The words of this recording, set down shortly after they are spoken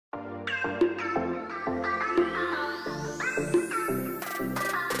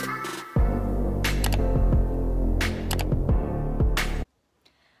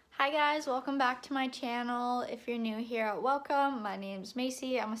guys, welcome back to my channel. If you're new here, welcome. My name's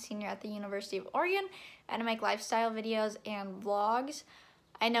Macy. I'm a senior at the University of Oregon and I make lifestyle videos and vlogs.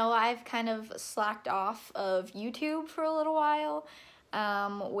 I know I've kind of slacked off of YouTube for a little while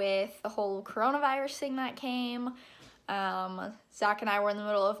with the whole coronavirus thing that came. Zach and I were in the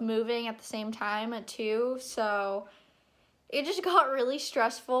middle of moving at the same time too, so it just got really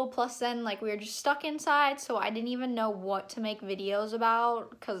stressful. Plus then we were just stuck inside, so I didn't even know what to make videos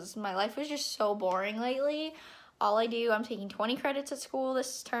about because my life was just so boring lately. I'm taking 20 credits at school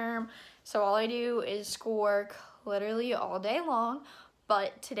this term, so all I do is schoolwork literally all day long.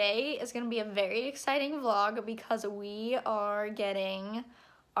 But today is going to be a very exciting vlog because we are getting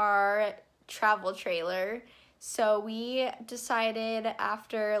our travel trailer. So we decided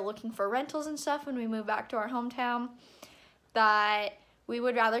after looking for rentals and stuff when we moved back to our hometown that we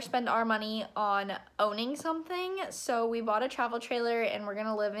would rather spend our money on owning something. So we bought a travel trailer and we're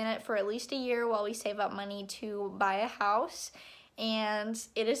gonna live in it for at least a year while we save up money to buy a house. And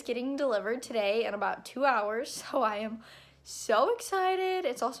it is getting delivered today in about 2 hours, so I am so excited.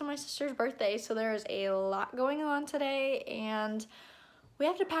 It's also my sister's birthday, so there's a lot going on today, and we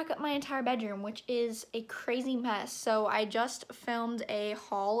have to pack up my entire bedroom, which is a crazy mess. So I just filmed a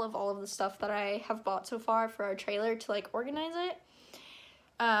haul of all of the stuff that I have bought so far for our trailer to organize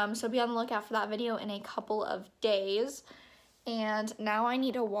it. So be on the lookout for that video in a couple of days. And now I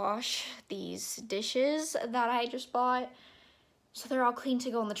need to wash these dishes that I just bought so they're all clean to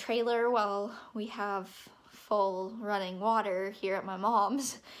go in the trailer while we have full running water here at my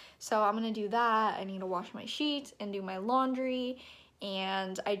mom's. So I'm gonna do that. I need to wash my sheets and do my laundry.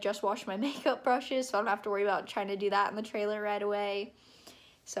 And I just washed my makeup brushes, so I don't have to worry about trying to do that in the trailer right away.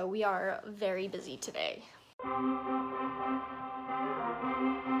 So we are very busy today.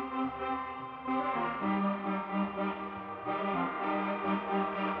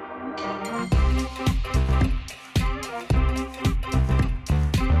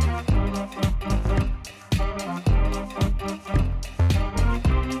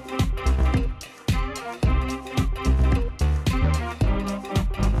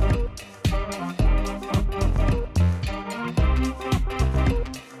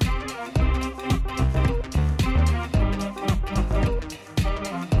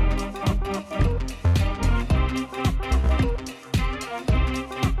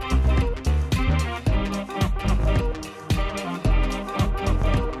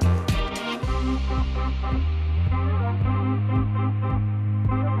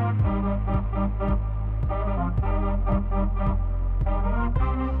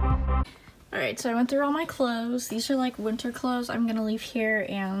 Alright, so I went through all my clothes. These are winter clothes I'm gonna leave here,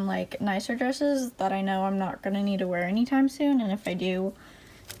 and nicer dresses that I know I'm not gonna need to wear anytime soon, and if I do,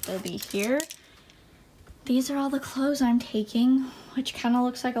 they'll be here. These are all the clothes I'm taking, which kind of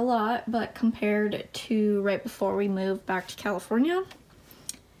looks like a lot, but compared to right before we moved back to California,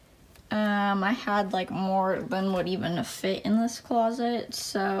 I had more than what even fit in this closet,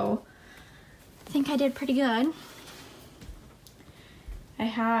 so I think I did pretty good. I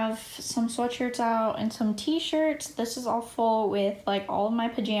have some sweatshirts out and some t-shirts. This is all full with all of my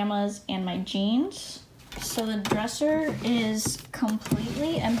pajamas and my jeans. So the dresser is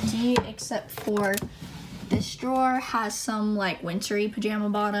completely empty except for this drawer has some wintry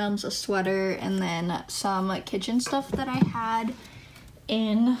pajama bottoms, a sweater, and then some kitchen stuff that I had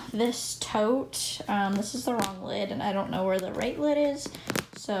in this tote. This is the wrong lid and I don't know where the right lid is,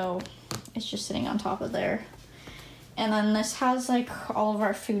 so it's just sitting on top of there. And then this has all of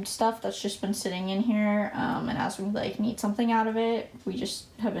our food stuff that's just been sitting in here, and as we need something out of it, we just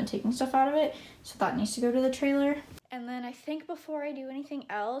have been taking stuff out of it, so that needs to go to the trailer. And then I think before I do anything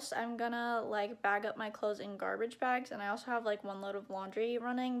else, I'm gonna bag up my clothes in garbage bags, and I also have one load of laundry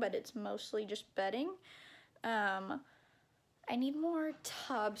running, but it's mostly just bedding. I need more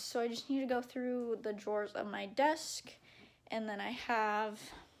tubs, so I just need to go through the drawers of my desk, and then I have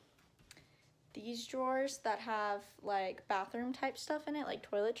these drawers that have bathroom type stuff in it, like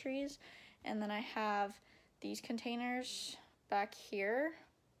toiletries, and then I have these containers back here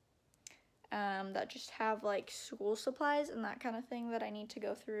that just have school supplies and that kind of thing that I need to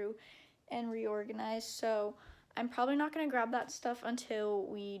go through and reorganize. So I'm probably not going to grab that stuff until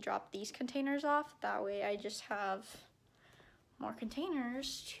we drop these containers off. That way I just have more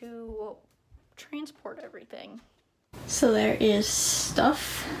containers to transport everything. So there is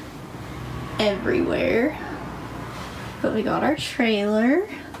stuff everywhere, but we got our trailer.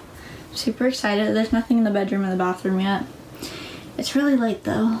 Super excited. There's nothing in the bedroom or the bathroom yet. It's really late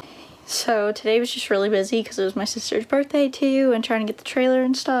though. So today was just really busy because it was my sister's birthday too, and trying to get the trailer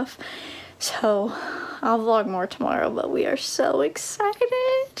and stuff. So I'll vlog more tomorrow, but we are so excited.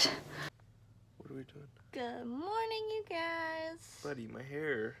 What are we doing? Good morning, you guys. Buddy, my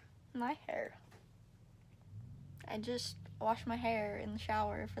hair. My hair. I just washed my hair in the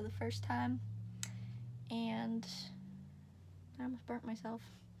shower for the first time, and I almost burnt myself.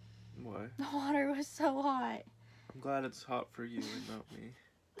 Why? The water was so hot. I'm glad it's hot for you and not me.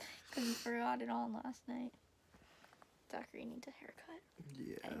 Because you forgot it on last night. Zachary needs a haircut.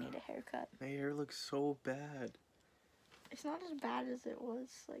 Yeah. I need a haircut. My hair looks so bad. It's not as bad as it was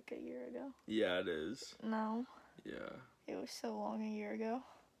like a year ago. Yeah, it is. No. Yeah. It was so long a year ago.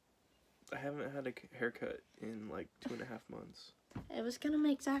 I haven't had a haircut in like 2.5 months. I was gonna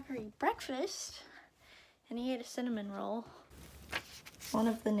make Zachary breakfast, and he ate a cinnamon roll. One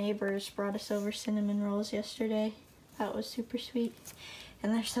of the neighbors brought us over cinnamon rolls yesterday. That was super sweet.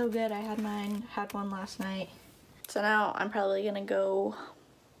 And they're so good. I had one last night. So now I'm probably gonna go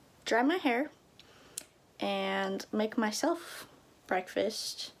dry my hair and make myself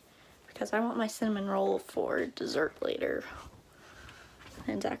breakfast because I want my cinnamon roll for dessert later.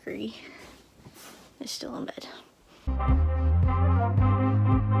 And Zachary is still in bed.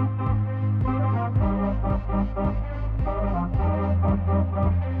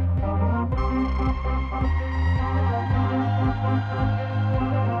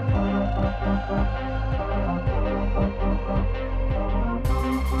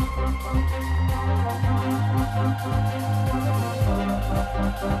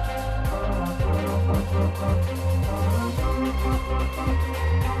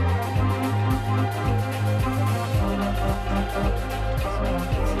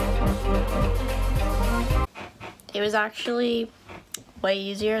 It was actually way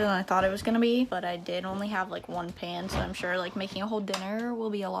easier than I thought it was gonna be, but I did only have like one pan, so I'm sure like making a whole dinner will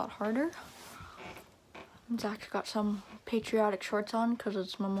be a lot harder. Zach's got some patriotic shorts on because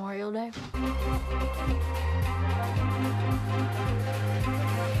it's Memorial Day.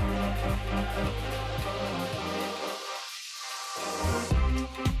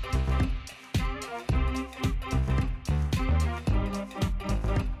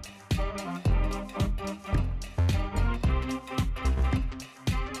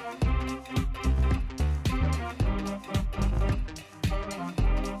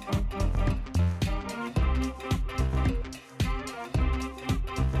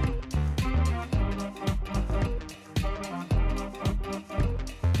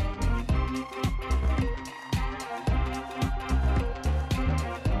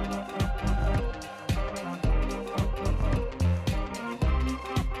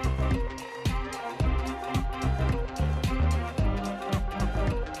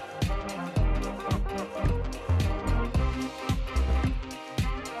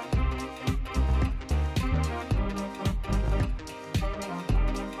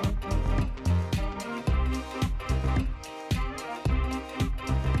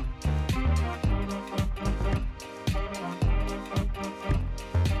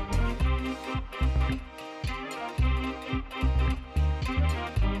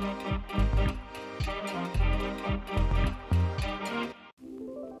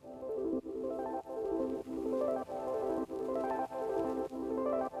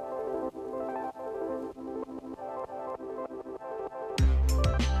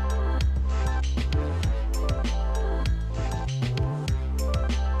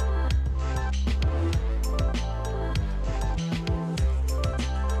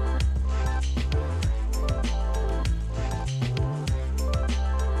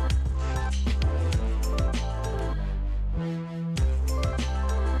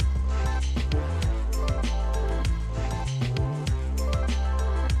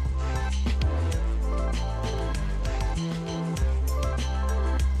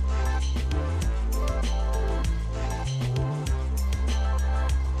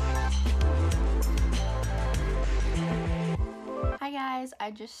 I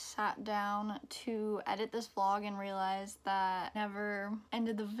just sat down to edit this vlog and realized that I never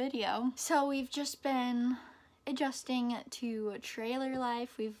ended the video. So we've just been adjusting to trailer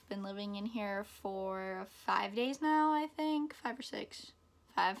life. We've been living in here for 5 days now, I think, 5 or 6.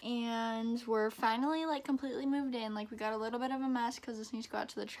 5. And we're finally like completely moved in. Like we got a little bit of a mess because this needs to go out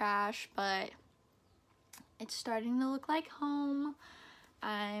to the trash, but it's starting to look like home.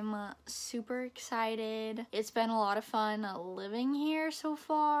 I'm super excited. It's been a lot of fun living here so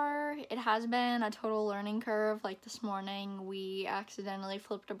far. It has been a total learning curve. Like this morning we accidentally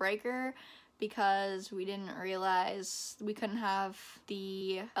flipped a breaker because we didn't realize we couldn't have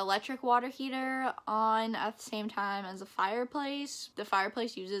the electric water heater on at the same time as the fireplace. The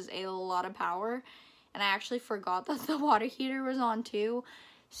fireplace uses a lot of power, and I actually forgot that the water heater was on too.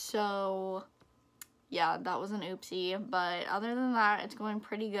 So yeah, that was an oopsie, but other than that, it's going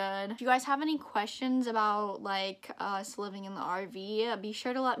pretty good. If you guys have any questions about like us living in the RV, be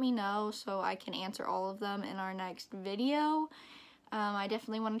sure to let me know so I can answer all of them in our next video. I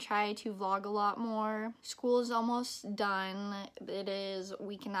definitely want to try to vlog a lot more. School is almost done. It is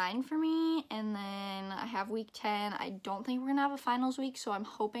week 9 for me, and then I have week 10. I don't think we're gonna have a finals week, so I'm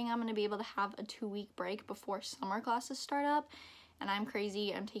hoping I'm gonna be able to have a 2-week break before summer classes start up. And I'm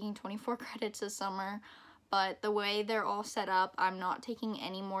crazy, I'm taking 24 credits this summer, but the way they're all set up, I'm not taking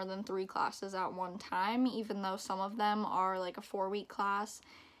any more than 3 classes at one time, even though some of them are like a 4-week class,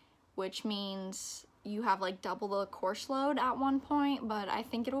 which means you have like double the course load at one point, but I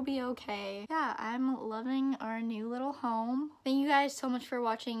think it'll be okay. Yeah, I'm loving our new little home. Thank you guys so much for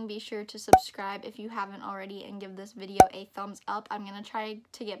watching. Be sure to subscribe if you haven't already and give this video a thumbs up. I'm gonna try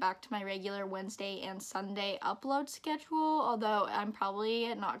to get back to my regular Wednesday and Sunday upload schedule, although I'm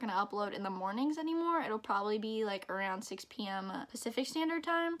probably not gonna upload in the mornings anymore. It'll probably be like around 6 p.m. Pacific Standard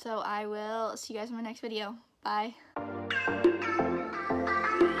Time. So I will see you guys in my next video. Bye.